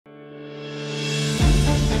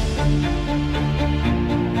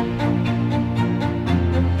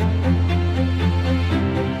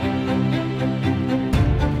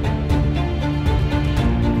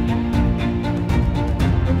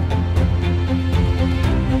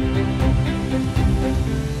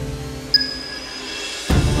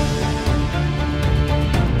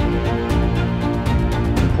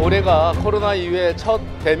올해가 코로나 이후에 첫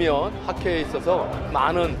대면 학회에 있어서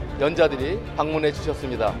많은 연자들이 방문해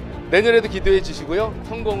주셨습니다. 내년에도 기대해 주시고요.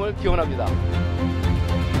 성공을 기원합니다.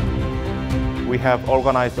 We have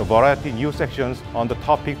organized a variety of new sections on the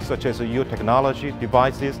topics such as new technology,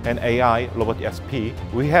 devices, and AI, Robot SP.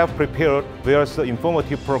 We have prepared various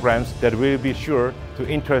informative programs that will be sure to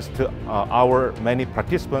interest our many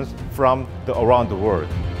participants from around the world.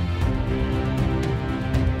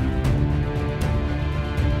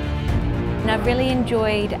 I've really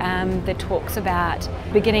enjoyed the talks about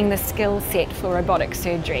beginning the skill set for robotic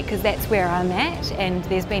surgery, because that's where I'm at, and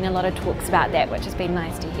there's been a lot of talks about that, which has been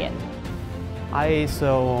nice to hear. I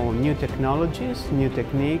saw new technologies, new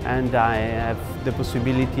technique, and I have the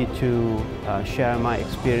possibility to share my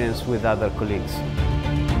experience with other colleagues.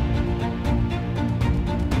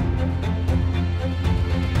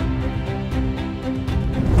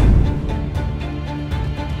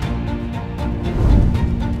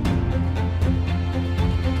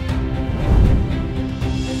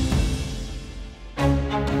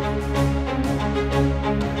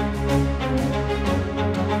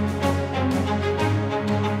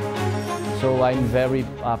 So I'm very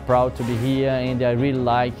proud to be here, and I really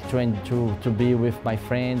like trying to be with my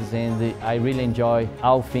friends, and I really enjoy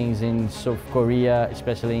all things in South Korea,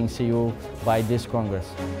 especially in Seoul, by this Congress.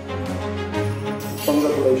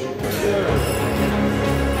 Congratulations.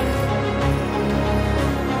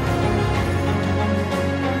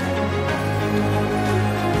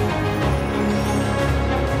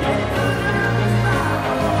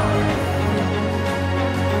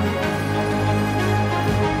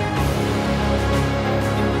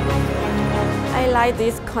 I like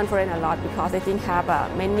this conference a lot because I think have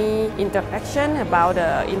many interaction about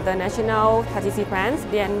the international participants,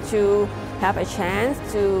 then to have a chance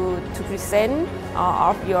to present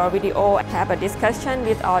of your video, have a discussion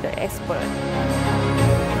with all the experts.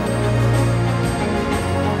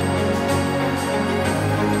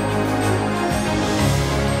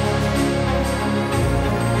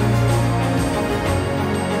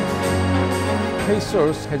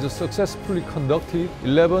 KSERS has successfully conducted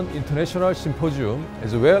 11 international symposiums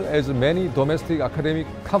as well as many domestic academic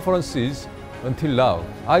conferences until now.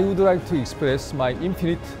 I would like to express my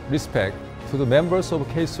infinite respect to the members of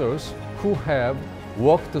KSERS who have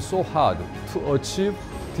worked so hard to achieve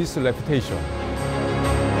this reputation.